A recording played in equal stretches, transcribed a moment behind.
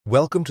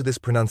Welcome to this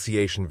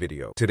pronunciation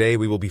video. Today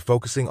we will be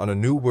focusing on a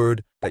new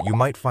word that you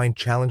might find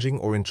challenging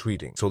or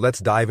intriguing. So let's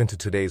dive into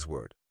today's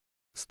word.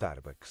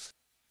 Starbucks,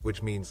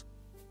 which means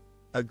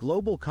a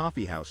global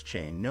coffeehouse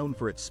chain known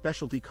for its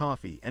specialty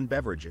coffee and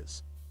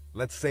beverages.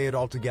 Let's say it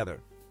all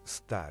together.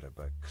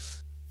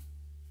 Starbucks.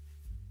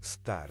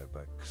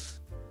 Starbucks.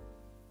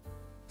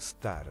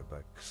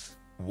 Starbucks.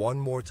 One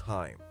more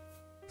time.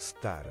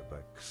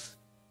 Starbucks.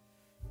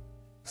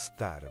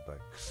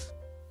 Starbucks.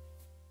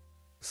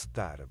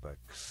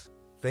 Starbucks.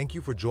 Thank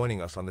you for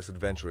joining us on this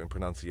adventure in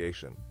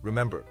pronunciation.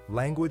 Remember,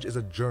 language is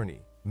a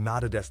journey,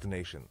 not a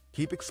destination.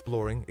 Keep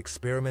exploring,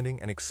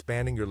 experimenting, and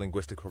expanding your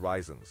linguistic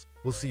horizons.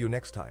 We'll see you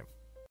next time.